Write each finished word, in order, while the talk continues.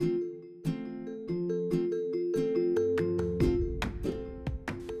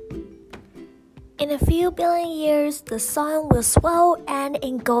In a few billion years, the sun will swell and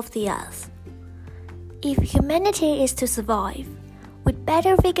engulf the Earth. If humanity is to survive, we'd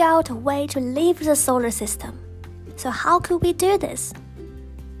better figure out a way to leave the solar system. So how could we do this?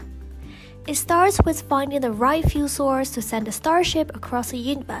 It starts with finding the right fuel source to send a Starship across the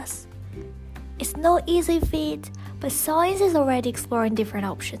universe. It's no easy feat, but science is already exploring different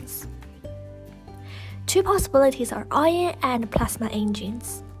options. Two possibilities are ion and plasma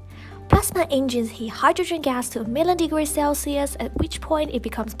engines. Plasma engines heat hydrogen gas to 1,000,000 degrees Celsius, at which point it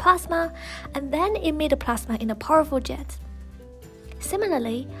becomes plasma, and then emit the plasma in a powerful jet.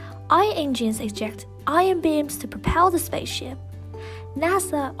 Similarly, ion engines eject ion beams to propel the spaceship.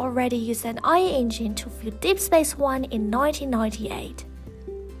 NASA already used an ion engine to fuel Deep Space One in 1998.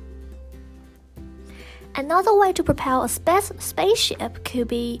 Another way to propel a spaceship could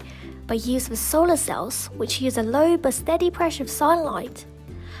be by use of solar cells, which use a low but steady pressure of sunlight.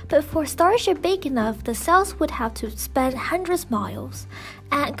 But for a Starship big enough, the cells would have to span hundreds of miles,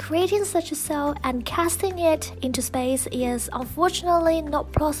 and creating such a cell and casting it into space is unfortunately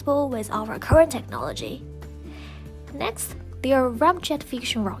not possible with our current technology. Next, there are ramjet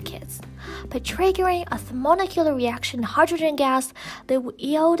fusion rockets. By triggering a thermonuclear reaction in hydrogen gas, they would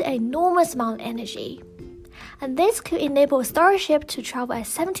yield an enormous amount of energy. And this could enable a Starship to travel at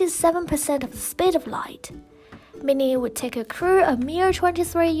 77% of the speed of light, meaning it would take a crew a mere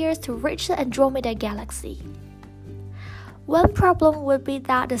 23 years to reach the Andromeda Galaxy. One problem would be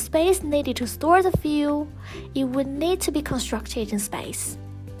that the space needed to store the fuel, it would need to be constructed in space.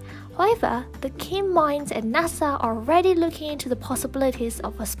 However, the keen minds at NASA are already looking into the possibilities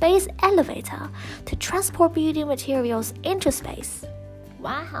of a space elevator to transport building materials into space.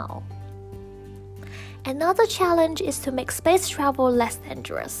 Wow! Another challenge is to make space travel less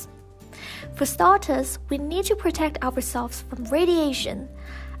dangerous. For starters, we need to protect ourselves from radiation,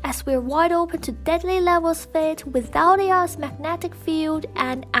 as we're wide open to deadly levels fit without the Earth's magnetic field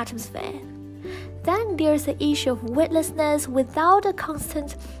and atmosphere. Then there's the issue of weightlessness. Without a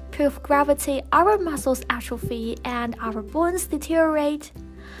constant pull of gravity, our muscles atrophy and our bones deteriorate.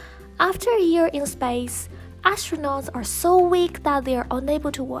 After a year in space, astronauts are so weak that they are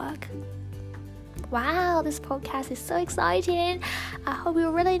unable to work. Wow, this podcast is so exciting. I hope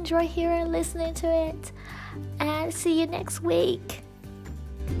you really enjoy hearing and listening to it. And see you next week.